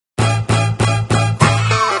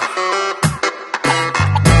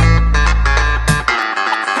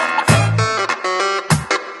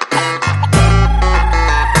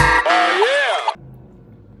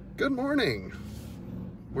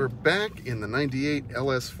back in the 98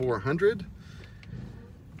 LS400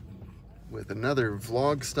 with another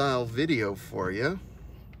vlog style video for you.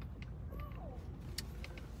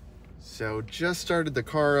 So just started the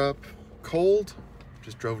car up cold,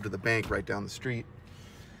 just drove to the bank right down the street,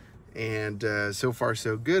 and so far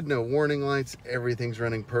so good. No warning lights, everything's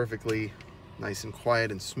running perfectly nice and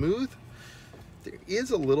quiet and smooth. There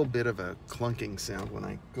is a little bit of a clunking sound when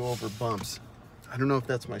I go over bumps. I don't know if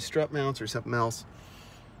that's my strut mounts or something else,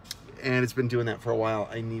 and it's been doing that for a while.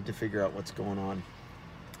 I need to figure out what's going on.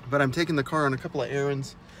 But I'm taking the car on a couple of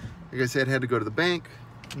errands. Like I said, I had to go to the bank.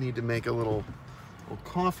 Need to make a little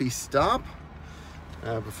coffee stop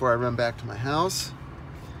before I run back to my house.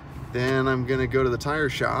 Then I'm gonna go to the tire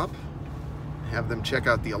shop, have them check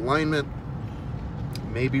out the alignment,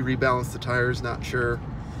 maybe rebalance the tires, not sure.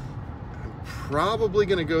 I'm probably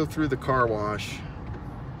gonna go through the car wash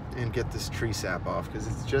and get this tree sap off because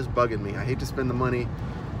it's just bugging me. I hate to spend the money,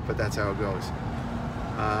 but that's how it goes.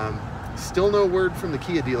 Still no word from the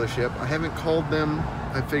Kia dealership. I haven't called them.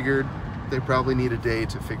 I figured they probably need a day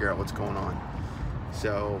to figure out what's going on.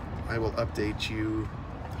 So I will update you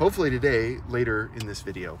hopefully today, later in this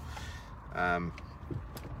video. In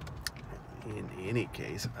any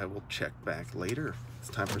case, I will check back later. It's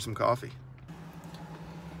time for some coffee.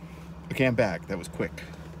 Okay, I'm back. That was quick.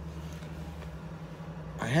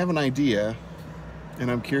 I have an idea,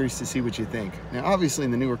 and I'm curious to see what you think. Now, obviously,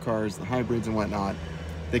 in the newer cars, the hybrids and whatnot,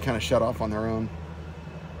 they kind of shut off on their own.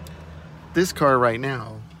 This car right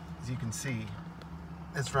now, as you can see,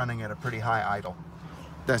 it's running at a pretty high idle.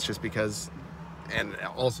 That's just because, and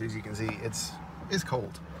also as you can see, it's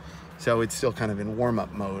cold. So it's still kind of in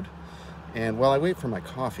warm-up mode. And while I wait for my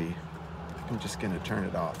coffee, I'm just gonna turn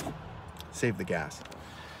it off, save the gas.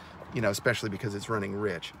 You know, especially because it's running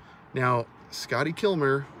rich. Now, Scotty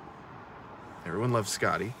Kilmer, everyone loves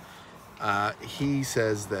Scotty, he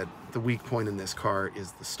says that the weak point in this car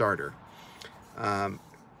is the starter.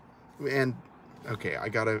 And okay, I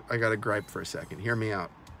gotta gripe for a second. Hear me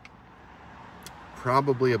out.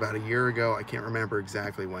 Probably about a year ago, I can't remember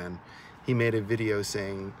exactly when, he made a video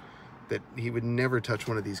saying that he would never touch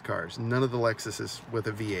one of these cars, none of the Lexuses with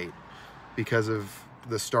a V8, because of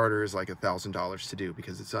the starter is like $1,000 to do,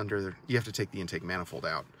 because it's under, you have to take the intake manifold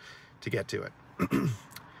out to get to it.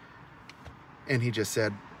 And he just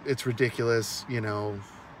said, it's ridiculous, you know,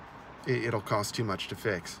 it'll cost too much to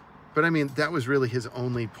fix. But I mean, that was really his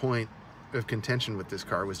only point of contention with this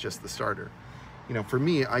car, was just the starter. You know, for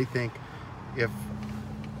me, I think if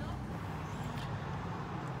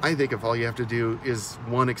all you have to do is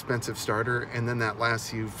one expensive starter and then that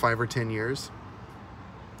lasts you 5 or 10 years,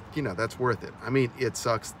 you know, that's worth it. I mean, it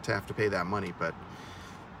sucks to have to pay that money, but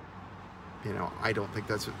you know, I don't think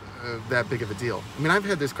that's that big of a deal. I mean, I've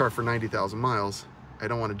had this car for 90,000 miles. I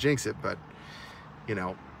don't want to jinx it, but you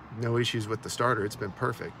know, no issues with the starter. It's been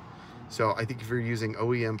perfect. So I think if you're using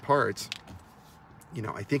OEM parts, you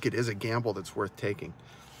know, I think it is a gamble that's worth taking.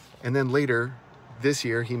 And then later this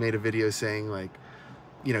year, he made a video saying, like,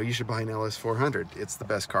 you know, you should buy an LS400. It's the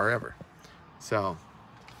best car ever. So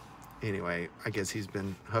anyway, I guess he's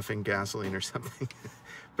been huffing gasoline or something.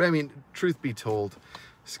 But I mean, truth be told,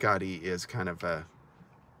 Scotty is kind of a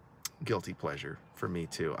guilty pleasure for me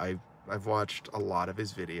too. I've watched a lot of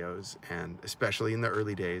his videos, and especially in the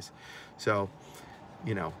early days. So,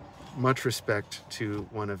 you know, much respect to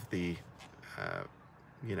one of the,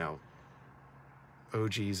 you know,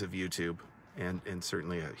 OGs of YouTube, and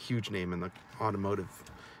certainly a huge name in the automotive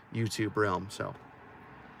YouTube realm. So,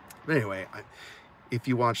 but anyway, if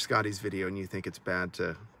you watch Scotty's video and you think it's bad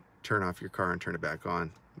to turn off your car and turn it back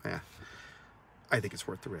on, I think it's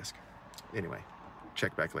worth the risk. Anyway,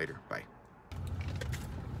 check back later. Bye.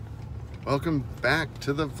 Welcome back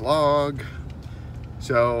to the vlog.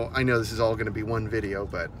 So I know this is all going to be one video,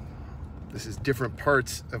 but this is different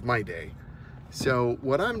parts of my day. So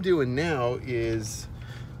what I'm doing now is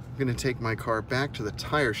I'm going to take my car back to the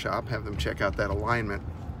tire shop, have them check out that alignment.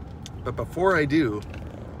 But before I do,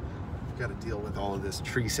 I've got to deal with all of this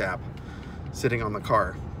tree sap sitting on the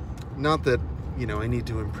car. Not that, you know, I need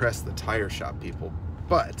to impress the tire shop people,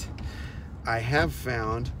 but I have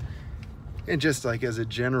found, and just like as a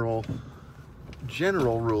general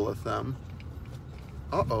rule of thumb,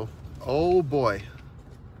 oh boy,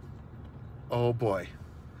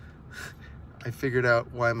 I figured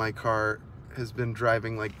out why my car has been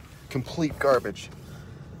driving like complete garbage.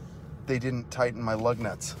 They didn't tighten my lug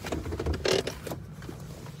nuts.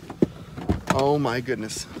 Oh my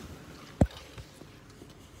goodness.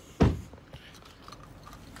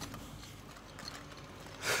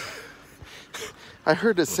 I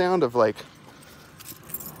heard a sound of like,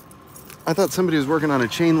 I thought somebody was working on a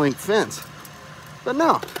chain link fence, but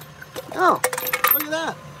no, Oh, look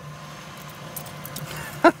at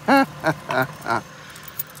that.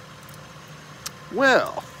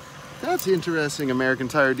 Well, that's interesting, American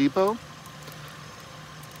Tire Depot.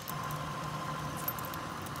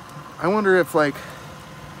 I wonder if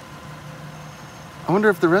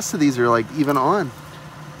the rest of these are like even on.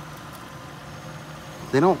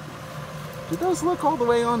 They don't, do those look all the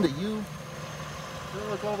way on to you? They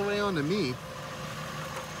look all the way on to me.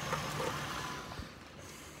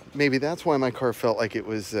 Maybe that's why my car felt like it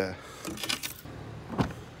was,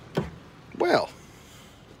 well,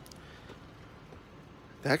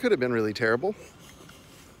 that could have been really terrible.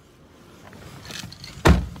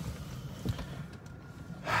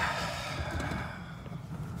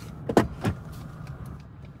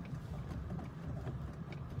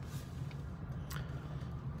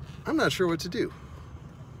 I'm not sure what to do.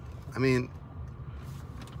 I mean,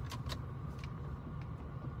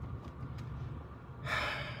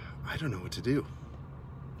 I don't know what to do.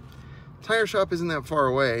 Tire shop isn't that far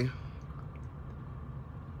away.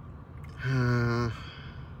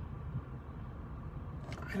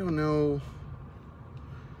 I don't know.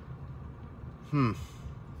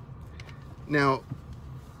 Now,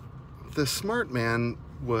 the smart man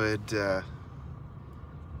would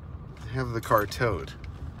have the car towed.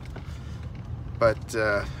 But,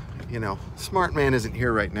 you know, smart man isn't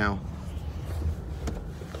here right now.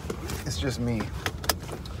 It's just me.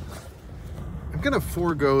 I'm gonna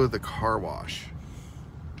forego the car wash.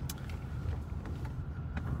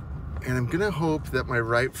 And I'm gonna hope that my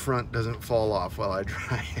right front doesn't fall off while I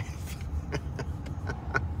drive.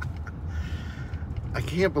 I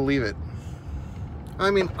can't believe it. I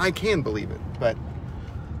mean, I can believe it, but,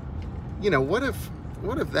 you know, what if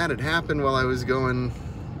that had happened while I was going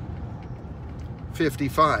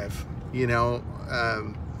 55, you know,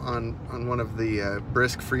 on one of the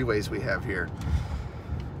brisk freeways we have here?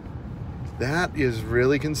 That is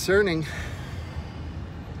really concerning.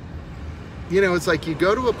 You know, it's like you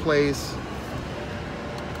go to a place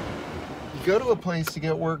to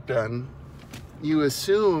get work done. You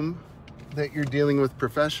assume that you're dealing with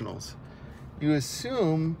professionals. You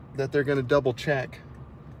assume that they're going to double check,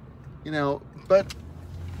 you know, but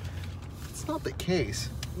it's not the case,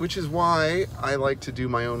 which is why I like to do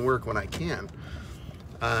my own work when I can.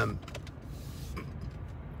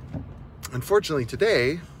 Unfortunately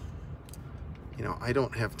today, you know, I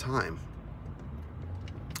don't have time.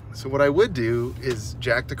 So what I would do is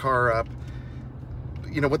jack the car up.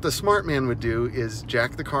 You know, what the smart man would do is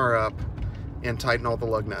jack the car up and tighten all the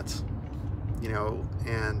lug nuts, you know,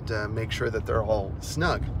 and make sure that they're all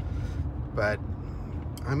snug. But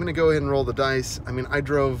I'm gonna go ahead and roll the dice. I mean, I've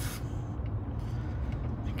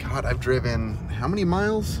driven how many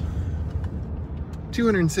miles?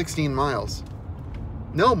 216 miles.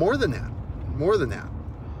 No, more than that.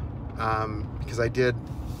 Because I did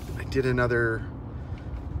another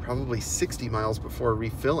probably 60 miles before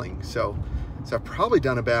refilling. So I've probably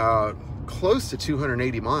done about close to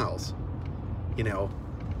 280 miles, you know,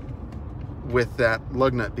 with that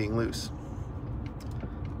lug nut being loose.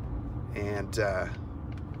 And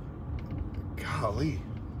golly,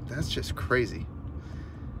 that's just crazy.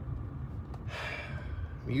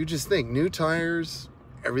 You just think new tires,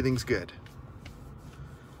 everything's good.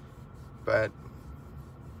 But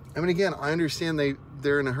I mean, again, I understand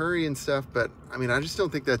they're in a hurry and stuff, but I mean, I just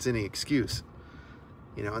don't think that's any excuse,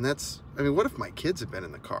 you know. And that's, I mean, what if my kids had been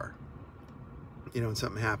in the car, you know, and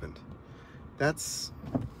something happened? That's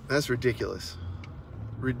ridiculous.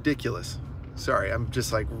 Sorry, I'm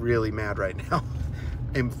just like really mad right now.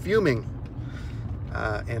 I'm fuming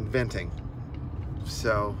and venting.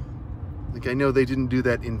 So, like, I know they didn't do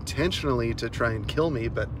that intentionally to try and kill me,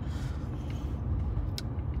 but,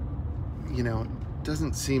 you know, it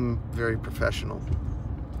doesn't seem very professional.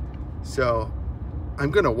 So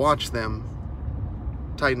I'm going to watch them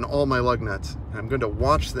tighten all my lug nuts. And I'm going to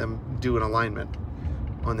watch them do an alignment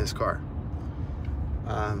on this car.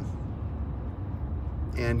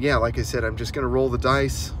 And yeah, like I said, I'm just going to roll the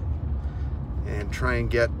dice and try and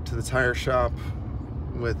get to the tire shop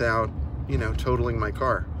without, you know, totaling my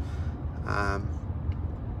car.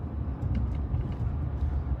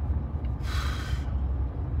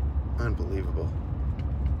 Unbelievable.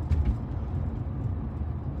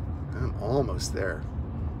 I'm almost there.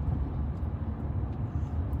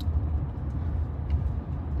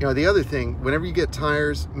 You know, the other thing, whenever you get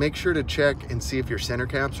tires, make sure to check and see if your center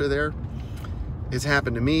caps are there. It's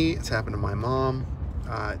happened to me, it's happened to my mom,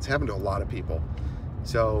 it's happened to a lot of people.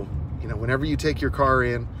 So, you know, whenever you take your car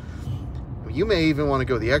in, you may even want to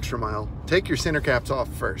go the extra mile. Take your center caps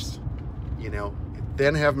off first, you know,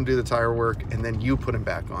 then have them do the tire work, and then you put them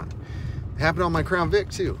back on. It happened on my Crown Vic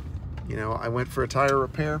too. You know, I went for a tire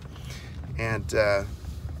repair, and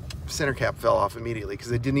center cap fell off immediately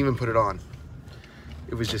because they didn't even put it on.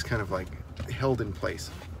 It was just kind of like held in place.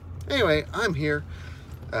 Anyway, I'm here.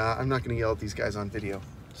 I'm not going to yell at these guys on video,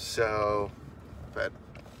 so, but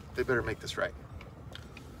they better make this right.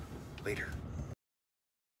 Later.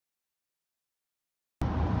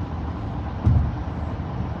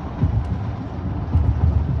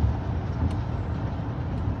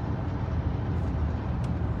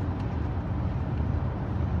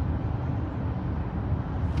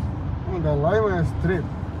 The alignment is straight.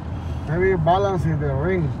 Maybe balance is the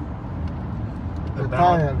ring. The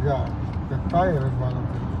tire, yeah. The tire is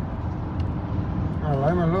balancing.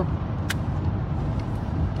 Alignment, look.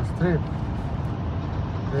 Straight.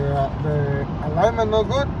 The alignment no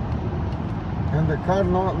good. And the car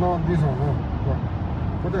no this one, no. Look.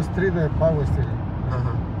 Put the straight the power steering.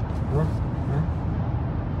 Look.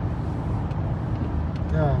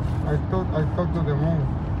 Yeah, I talked to the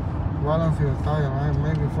mom. Balancing the tire,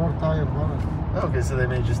 maybe 4 tire balance. Okay, so they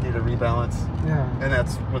may just need a rebalance. Yeah. And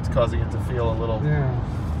that's what's causing it to feel a little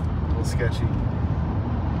sketchy.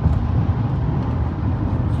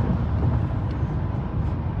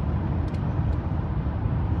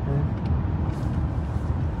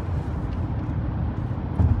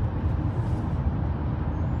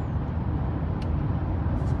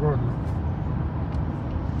 It's good.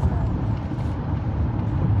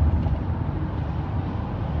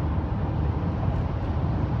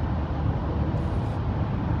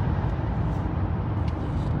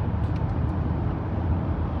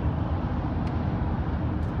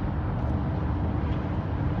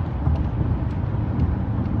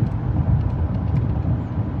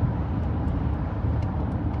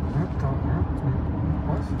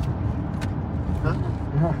 Huh?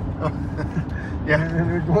 Yeah. Oh. Yeah.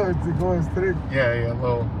 And it goes straight. Yeah,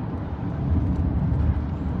 low.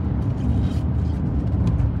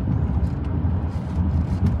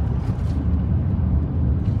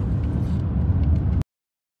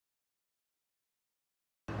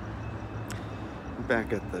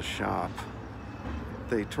 Back at the shop,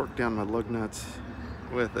 they torqued down my lug nuts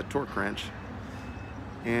with a torque wrench,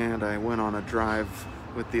 and I went on a drive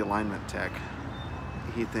with the alignment tech.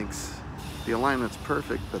 He thinks the alignment's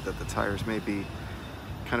perfect, but that the tires may be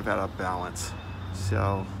kind of out of balance.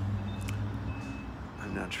 So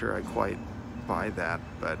I'm not sure I quite buy that,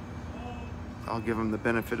 but I'll give them the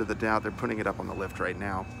benefit of the doubt. They're putting it up on the lift right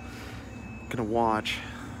now. I'm gonna watch,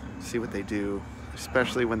 see what they do,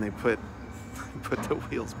 especially when they put the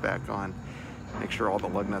wheels back on. Make sure all the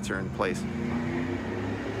lug nuts are in place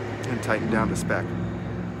and tighten down to spec.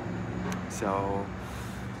 So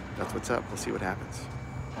that's what's up. We'll see what happens.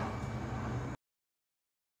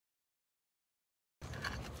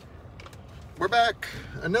 We're back.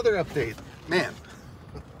 Another update. Man,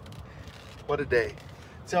 what a day.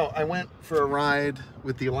 So I went for a ride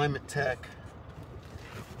with the alignment tech.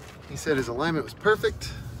 He said his alignment was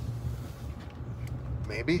perfect.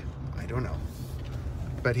 Maybe, I don't know.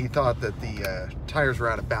 But he thought that the tires were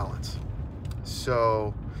out of balance.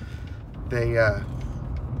 So they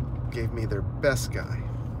gave me their best guy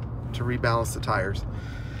to rebalance the tires.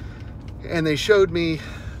 And they showed me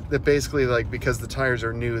that basically, like, because the tires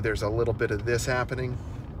are new, there's a little bit of this happening,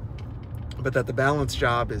 but that the balance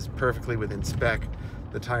job is perfectly within spec.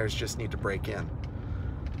 The tires just need to break in.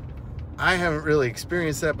 I haven't really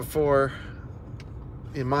experienced that before.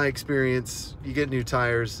 In my experience, you get new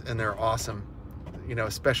tires and they're awesome, you know,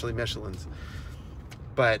 especially Michelin's.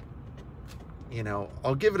 But, you know,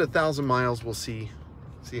 I'll give it 1,000 miles. We'll see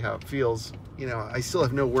how it feels. You know, I still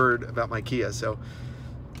have no word about my Kia, so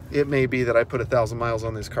it may be that I put 1,000 miles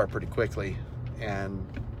on this car pretty quickly, and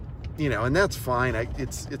you know, and that's fine.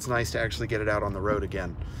 It's nice to actually get it out on the road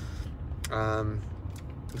again.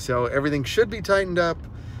 So everything should be tightened up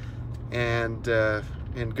and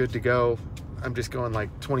good to go. I'm just going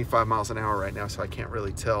like 25 miles an hour right now, so I can't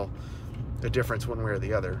really tell the difference one way or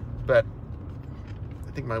the other. But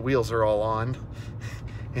I think my wheels are all on,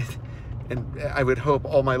 and I would hope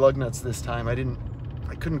all my lug nuts this time. I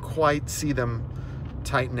couldn't quite see them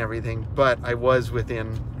tighten everything, but I was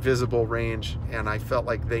within visible range, and I felt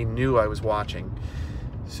like they knew I was watching,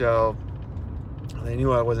 so they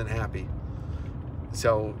knew I wasn't happy.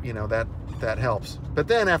 So, you know, that helps. But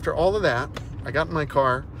then after all of that, I got in my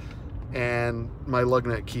car and my lug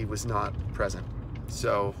nut key was not present.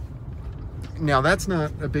 So now that's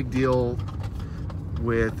not a big deal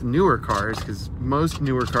with newer cars, because most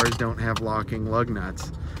newer cars don't have locking lug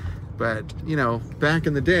nuts. But, you know, back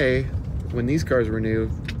in the day when these cars were new,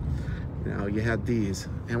 you know, you had these.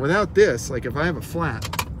 And without this, like if I have a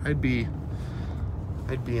flat, I'd be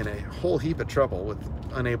in a whole heap of trouble with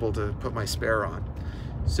unable to put my spare on.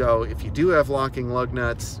 So if you do have locking lug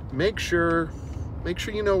nuts, make sure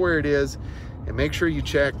you know where it is, and make sure you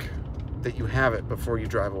check that you have it before you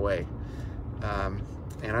drive away.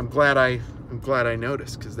 And I'm glad I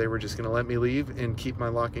noticed, because they were just going to let me leave and keep my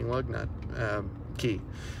locking lug nut key.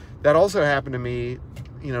 That also happened to me,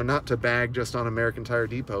 you know, not to bag just on American Tire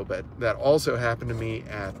Depot, but that also happened to me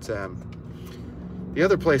at the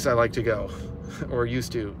other place I like to go, or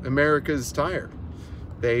used to, America's Tire.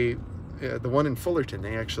 The one in Fullerton,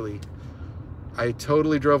 I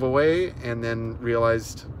totally drove away and then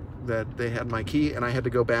realized that they had my key, and I had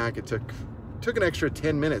to go back. It took an extra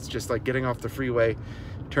 10 minutes, just like getting off the freeway,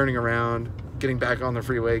 turning around, getting back on the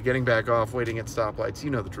freeway, getting back off, waiting at stoplights.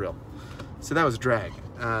 You know the drill. So that was a drag.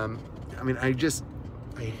 I mean, I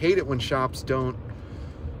hate it when shops don't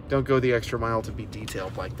go the extra mile to be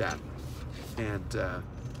detailed like that. And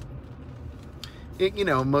you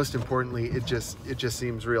know, most importantly, it just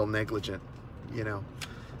seems real negligent, you know,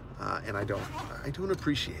 and I don't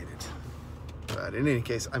appreciate it. But in any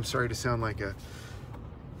case, I'm sorry to sound like a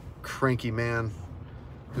cranky man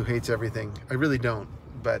who hates everything. I really don't,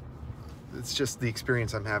 but it's just the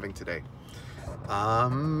experience I'm having today.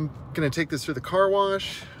 I'm gonna take this through the car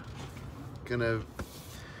wash, gonna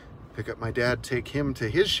pick up my dad, take him to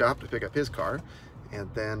his shop to pick up his car, and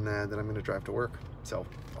then I'm gonna drive to work. So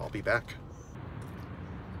I'll be back.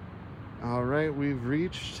 All right, we've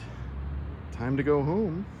reached time to go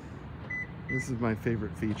home. This is my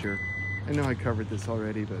favorite feature. I know I covered this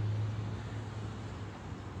already, but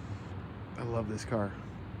I love this car.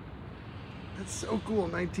 That's so cool,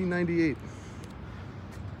 1998.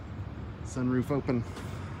 Sunroof open.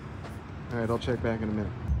 All right, I'll check back in a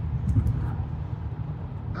minute.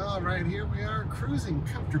 All right, here we are cruising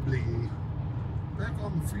comfortably back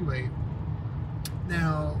on the freeway.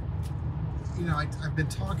 Now, you know, I've been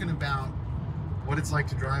talking about what it's like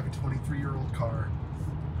to drive a 23-year-old car,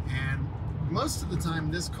 and most of the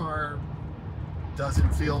time this car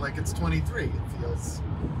doesn't feel like it's 23. It feels,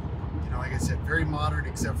 you know, like I said, very modern,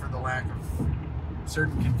 except for the lack of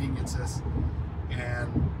certain conveniences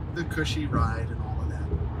and the cushy ride and all of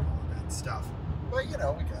that stuff. But you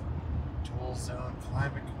know, we got dual zone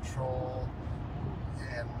climate control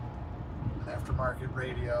and an aftermarket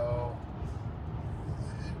radio.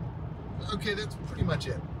 Okay, that's pretty much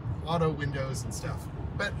it. Auto windows and stuff.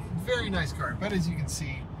 But very nice car. But as you can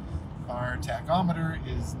see, our tachometer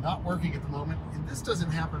is not working at the moment, and this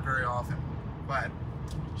doesn't happen very often, but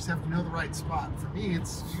you just have to know the right spot. For me,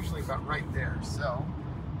 it's usually about right there, so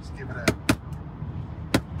just give it a...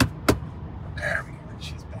 There we go, and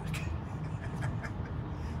she's back.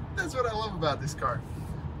 That's what I love about this car.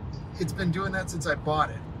 It's been doing that since I bought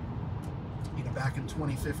it, you know, back in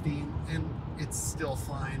 2015, and it's still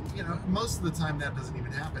fine. You know, most of the time that doesn't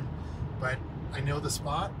even happen, but I know the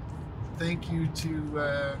spot. Thank you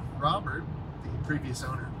to Robert, the previous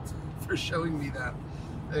owner, for showing me that.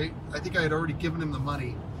 I think I had already given him the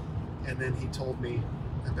money, and then he told me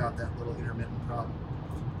about that little intermittent problem.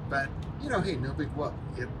 But, you know, hey, no big whoop.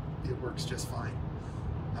 It works just fine.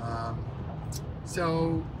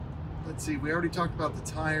 So, let's see. We already talked about the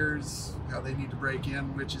tires, how they need to break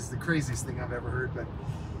in, which is the craziest thing I've ever heard. But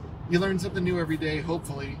you learn something new every day,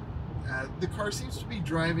 hopefully. The car seems to be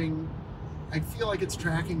driving... I feel like it's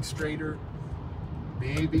tracking straighter.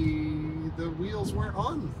 Maybe the wheels weren't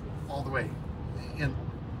on all the way. And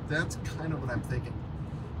that's kind of what I'm thinking.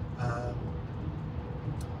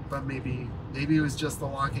 But maybe it was just the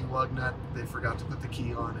locking lug nut. They forgot to put the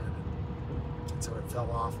key on it, and so it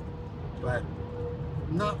fell off. But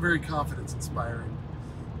not very confidence inspiring.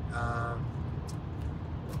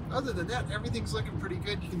 Other than that, everything's looking pretty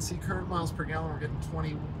good. You can see current miles per gallon. We're getting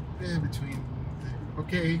 20 between...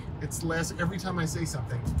 Okay, it's less every time I say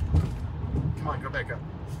something. Come on, go back up.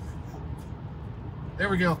 There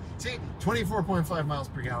we go. See, 24.5 miles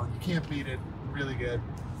per gallon. You can't beat it. Really good.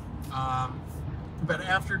 But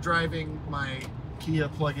after driving my Kia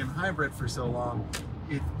plug-in hybrid for so long,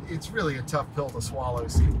 it's really a tough pill to swallow,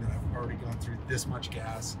 seeing that I've already gone through this much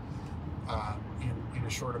gas in a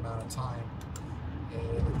short amount of time.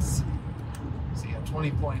 And let's see, yeah,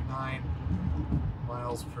 20.9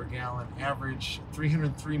 miles per gallon average,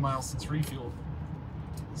 303 miles since refueled.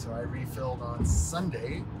 So I refilled on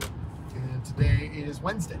Sunday, and today is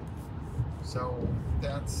Wednesday. So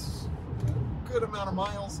that's a good amount of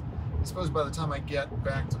miles. I suppose by the time I get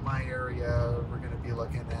back to my area, we're going to be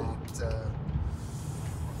looking at,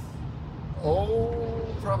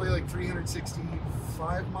 probably like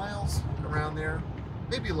 365 miles, around there,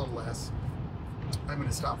 maybe a little less. I'm going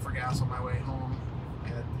to stop for gas on my way home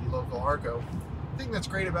at the local Arco. The thing that's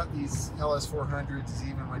great about these LS400s is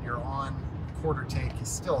even when you're on quarter tank, you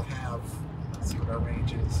still have, let's see what our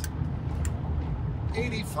range is,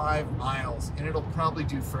 85 miles, and it'll probably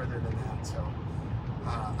do further than that, so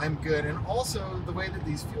I'm good. And also, the way that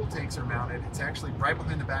these fuel tanks are mounted, it's actually right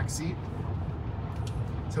behind the back seat,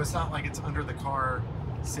 so it's not like it's under the car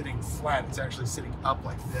sitting flat, it's actually sitting up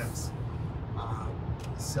like this.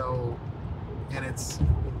 So, and it's,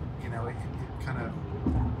 you know, it kind of,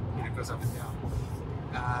 you know, goes up and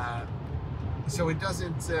down. So it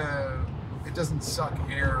doesn't suck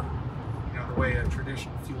air, you know, the way a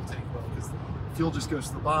traditional fuel tank will, because the fuel just goes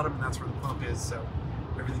to the bottom and that's where the pump is, so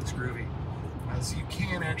everything's groovy. So you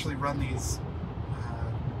can actually run these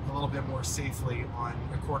a little bit more safely on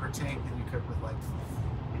a quarter tank than you could with, like,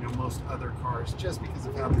 you know, most other cars, just because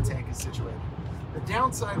of how the tank is situated. The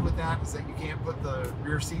downside with that is that you can't put the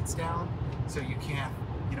rear seats down, so you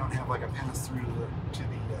don't have like a pass through to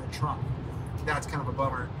the trunk. That's kind of a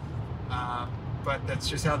bummer, but that's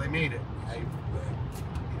just how they made it. I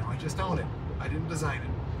just own it. I didn't design it.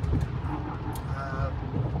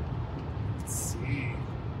 Let's see.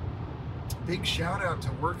 Big shout out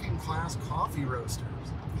to Working Class Coffee Roasters.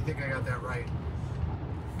 I think I got that right.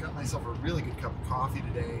 Got myself a really good cup of coffee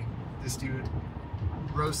today. This dude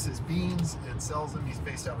roasts his beans and sells them. He's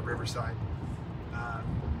based out of Riverside,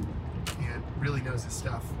 and really knows his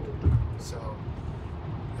stuff. So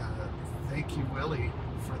thank you, Willie,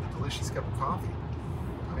 for the delicious cup of coffee.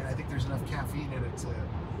 I mean, I think there's enough caffeine in it to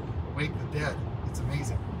wake the dead. It's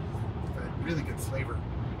amazing, but really good flavor.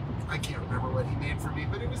 I can't remember what he made for me,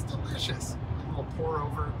 but it was delicious. A little pour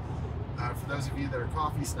over for those of you that are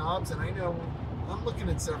coffee snobs, and I know I'm looking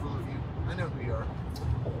at several of you. I know who you are.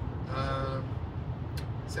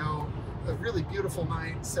 So a really beautiful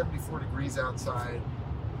night, 74 degrees outside.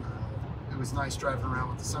 It was nice driving around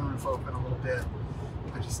with the sunroof open a little bit.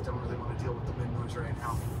 I just don't really want to deal with the wind noise right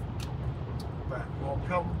now. But we'll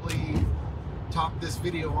probably top this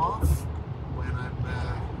video off when I'm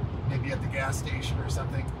maybe at the gas station or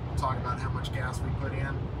something. We'll talk about how much gas we put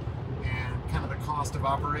in and kind of the cost of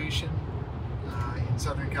operation in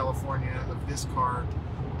Southern California of this car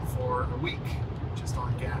for a week, just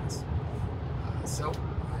on gas. So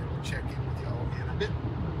I will check in with y'all in a bit.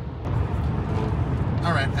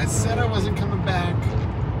 Alright, I said I wasn't coming back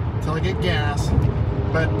until I get gas,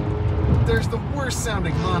 but there's the worst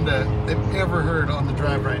sounding Honda I've ever heard on the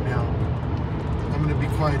drive right now. I'm going to be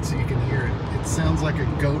quiet so you can hear it. It sounds like a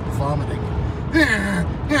goat vomiting.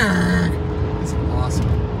 It's awesome.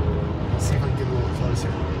 Let's see if I can get a little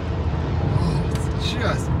closer. Oh, it's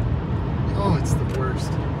just, oh, it's the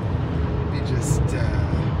worst. Let me just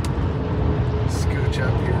scooch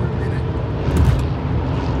up here a minute.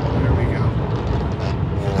 There we go.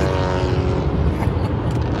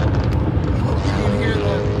 You can hear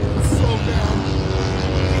that. It's so bad.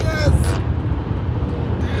 Yes!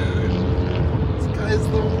 Dude, this guy is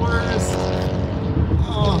the worst.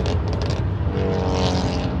 Oh.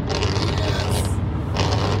 Yes.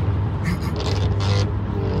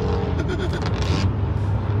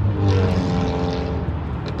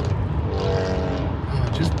 Oh,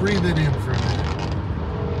 just breathe it in for a minute.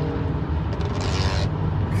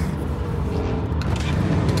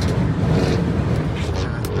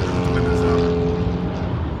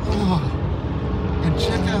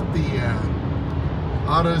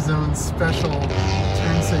 AutoZone special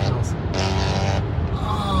turn signals.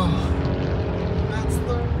 Oh, that's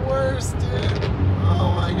the worst, dude.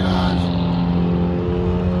 Oh my gosh.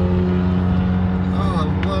 Oh, I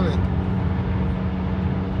love it.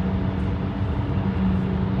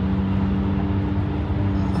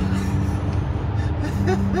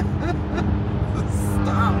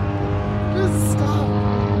 Stop. Just stop.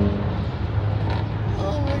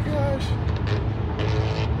 Oh my gosh.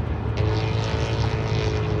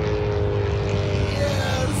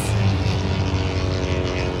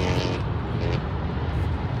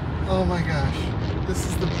 Oh my gosh, this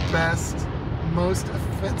is the best, most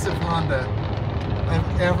offensive Honda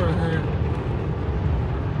I've ever heard.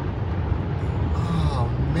 Oh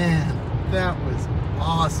man, that was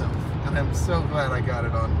awesome. And I'm so glad I got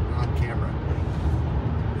it on camera.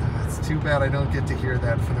 It's too bad I don't get to hear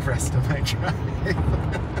that for the rest of my drive.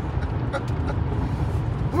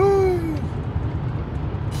 Woo!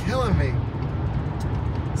 Killing me.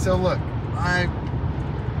 So look, the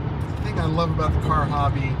thing I love about the car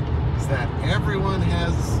hobby is that everyone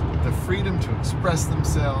has the freedom to express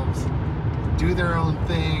themselves, do their own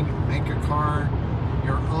thing, make a car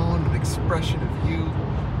your own, an expression of you.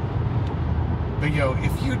 But yo,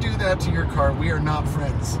 if you do that to your car, we are not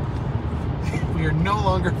friends. We are no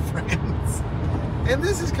longer friends. And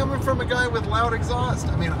this is coming from a guy with loud exhaust.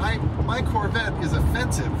 I mean, my Corvette is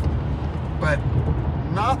offensive, but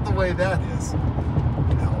not the way that is.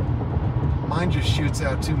 You know, mine just shoots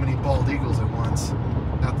out too many bald eagles at once,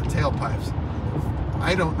 out the tailpipes.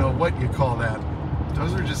 I don't know what you call that.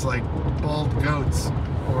 Those are just like bald goats,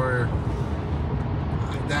 or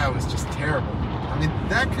that was just terrible. I mean,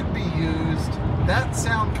 that could be used, that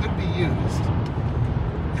sound could be used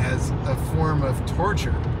as a form of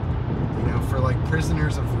torture, you know, for like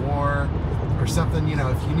prisoners of war or something. You know,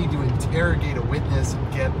 if you need to interrogate a witness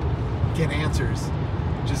and get answers,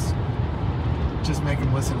 just make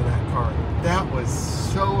them listen to that car. That was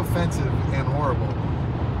so offensive and horrible.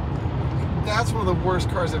 That's one of the worst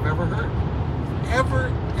cars I've ever heard. Ever.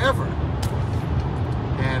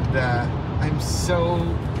 And I'm so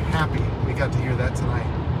happy we got to hear that tonight.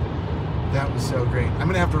 That was so great. I'm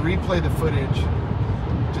gonna have to replay the footage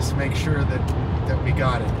just to make sure that we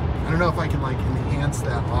got it. I don't know if I can like enhance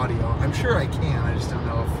that audio. I'm sure I can, I just don't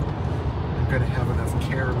know if I'm gonna have enough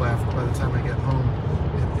care left by the time I get home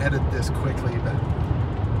and edit this quickly, but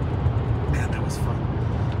man, that was fun.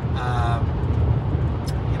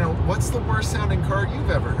 You know, what's the worst sounding car you've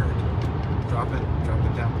ever heard? Drop it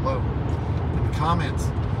down below in the comments.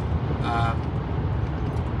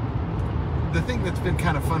 The thing that's been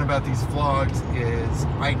kind of fun about these vlogs is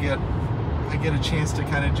I get a chance to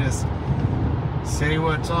kind of just say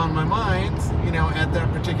what's on my mind, you know, at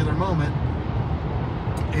that particular moment.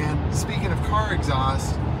 And speaking of car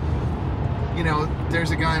exhaust, you know,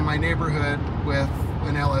 there's a guy in my neighborhood with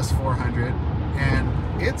an LS400,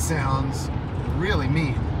 and it sounds really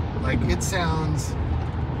mean. Like, it sounds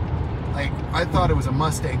like, I thought it was a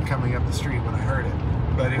Mustang coming up the street when I heard it,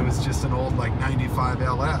 but it was just an old like 95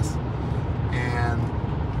 LS. And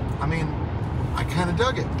I mean, I kind of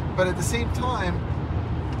dug it, but at the same time,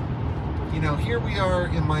 you know, here we are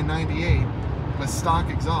in my 98 with stock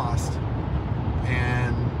exhaust,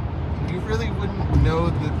 and you really wouldn't know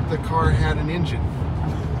that the car had an engine.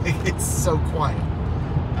 It's so quiet.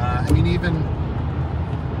 I mean, even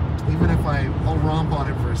if I'll romp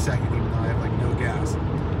on it for a second, even though I have like no gas,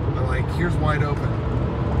 but like, here's wide open.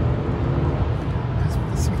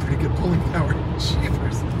 That's some pretty good pulling power.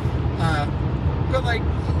 Jeepers. But like,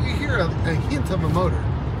 you hear a hint of a motor,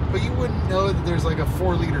 but you wouldn't know that there's like a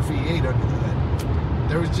 4-liter V8 under the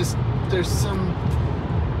hood. There's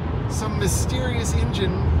some mysterious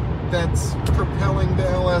engine that's propelling the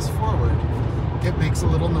LS forward. It makes a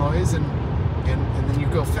little noise, and then you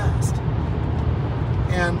go fast.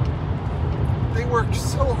 And they worked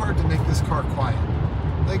so hard to make this car quiet.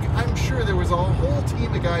 Like, I'm sure there was a whole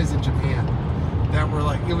team of guys in Japan that were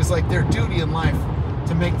like, it was like their duty in life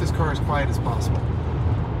to make this car as quiet as possible.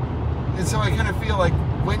 And so I kind of feel like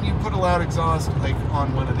when you put a loud exhaust like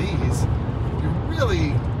on one of these, you're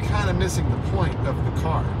really kind of missing the point of the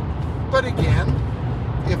car. But again,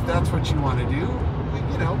 if that's what you want to do,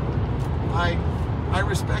 you know, I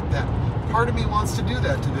respect that. Part of me wants to do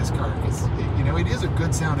that to this car because, you know, it is a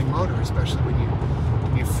good sounding motor, especially when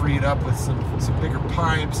you free it up with some bigger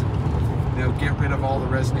pipes and, you know, get rid of all the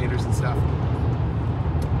resonators and stuff.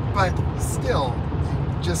 But still,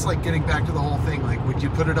 just like getting back to the whole thing, like, would you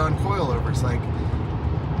put it on coilovers? Like,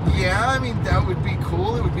 yeah, I mean, that would be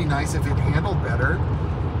cool. It would be nice if it handled better,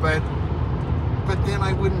 but then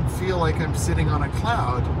I wouldn't feel like I'm sitting on a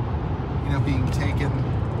cloud, you know, being taken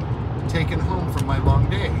home from my long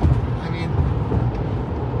day. I mean,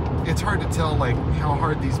 it's hard to tell like how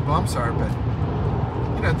hard these bumps are, but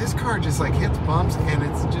you know, this car just like hits bumps and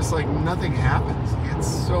it's just like nothing happens. It's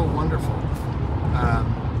so wonderful.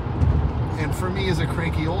 And for me as a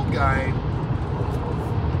cranky old guy,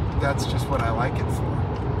 that's just what I like it for.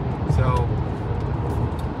 So,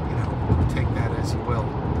 you know, take that as you will.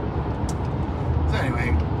 So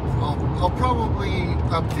anyway, I'll probably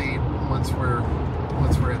update once we're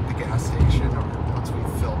at the gas station or once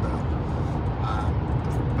we've filled up.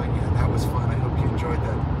 But yeah, that was fun. I hope you enjoyed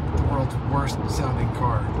that. The world's worst sounding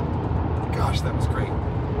car. Gosh, that was great.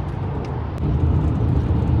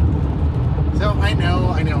 So I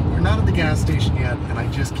know, we're not at the gas station yet, and I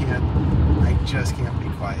just can't be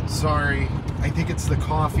quiet. Sorry. I think it's the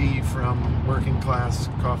coffee from Working Class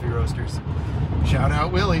Coffee Roasters. Shout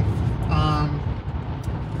out Willie.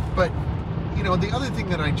 But you know, the other thing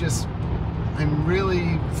that I'm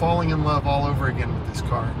really falling in love all over again with this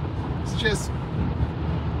car. It's just,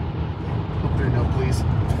 hope there are no please.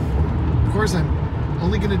 Of course, I'm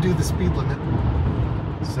only going to do the speed limit.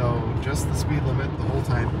 So just the speed limit the whole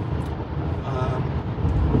time.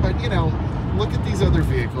 But you know, look at these other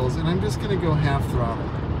vehicles, and I'm just going to go half throttle.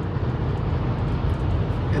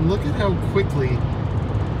 And look at how quickly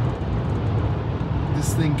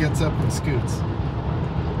this thing gets up and scoots.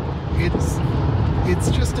 It's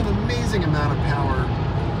just an amazing amount of power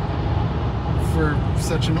for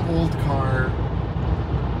such an old car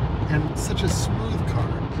and such a smooth car.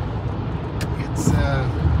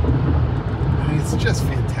 It's just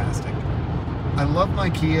fantastic. I love my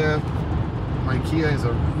Kia. My Kia is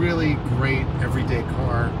a really great everyday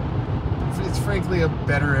car. It's frankly a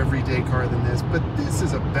better everyday car than this, but this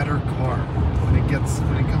is a better car when it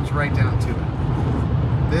comes right down to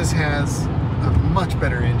it. This has a much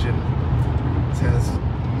better engine. It has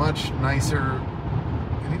much nicer.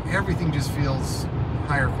 I mean, everything just feels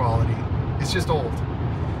higher quality. It's just old,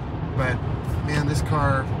 but man, this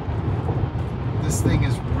thing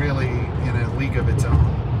is really in a league of its own.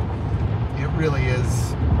 It really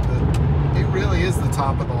is the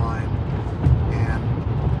top of the line,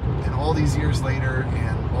 and all these years later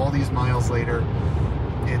and all these miles later,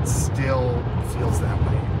 it still feels that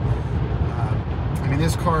way. I mean,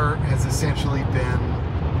 this car has essentially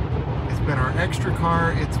it's been our extra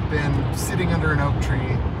car. It's been sitting under an oak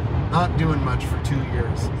tree, not doing much for 2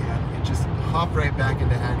 years, and it just hopped right back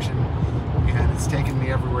into action, and it's taken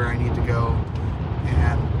me everywhere I need to go.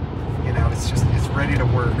 And you know, it's ready to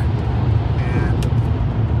work, and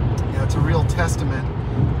you know, it's a real testament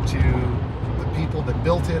to the people that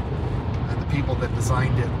built it and the people that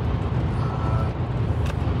designed it.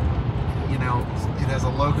 You know, it has a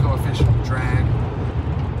low coefficient of drag,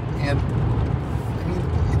 and I mean,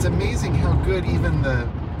 it's amazing how good even the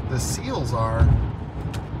seals are.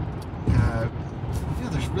 You know,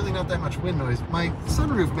 there's really not that much wind noise. My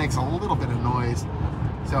sunroof makes a little bit of noise,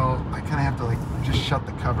 so I kind of have to like just shut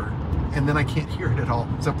the cover, and then I can't hear it at all.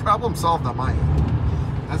 So problem solved on my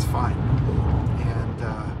end. That's fine. And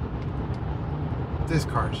this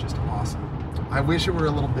car is just awesome. I wish it were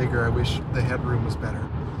a little bigger. I wish the headroom was better.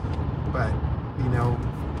 But you know,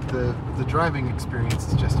 the driving experience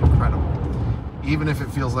is just incredible. Even if it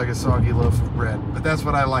feels like a soggy loaf of bread. But that's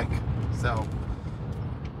what I like. So,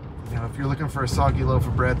 you know, if you're looking for a soggy loaf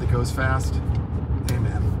of bread that goes fast, hey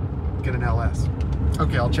man, get an LS.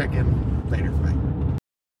 Okay, I'll check in later. Bye.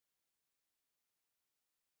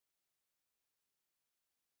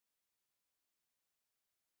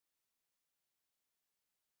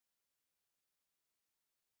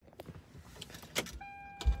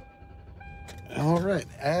 All right,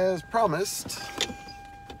 as promised.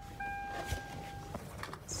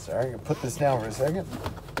 Sorry, I'm gonna put this down for a second.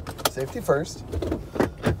 Safety first.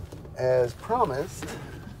 As promised,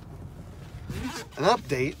 an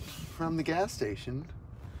update from the gas station.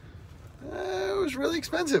 It was really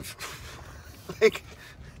expensive. Like,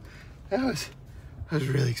 that was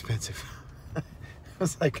really expensive. It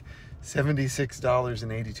was like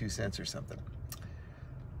 $76.82 or something.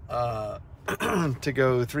 To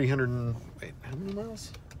go 300 and, wait, how many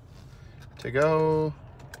miles? To go,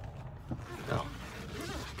 oh,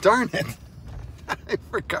 darn it. I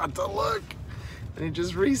forgot to look. And it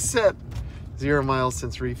just reset. 0 miles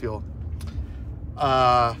since refuel.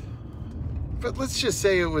 But let's just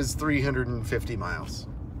say it was 350 miles.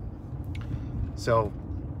 So,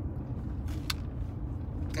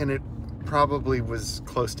 and it probably was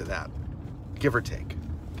close to that, give or take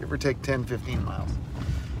 10, 15 miles.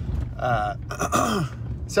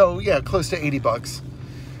 So yeah, close to 80 bucks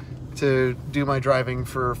to do my driving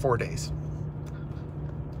for 4 days.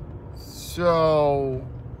 So,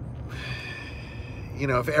 you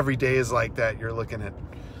know, if every day is like that, you're looking at,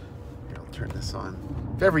 here, I'll turn this on.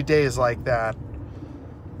 If every day is like that,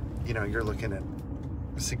 you know, you're looking at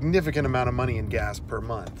a significant amount of money in gas per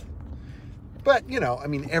month. But, you know, I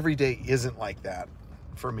mean, every day isn't like that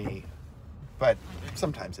for me, but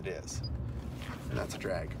sometimes it is, and that's a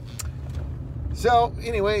drag. So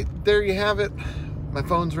anyway, there you have it. My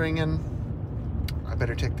phone's ringing. I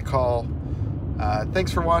better take the call.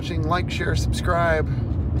 Thanks for watching. Like, share, subscribe,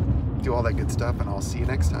 do all that good stuff, and I'll see you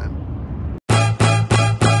next time.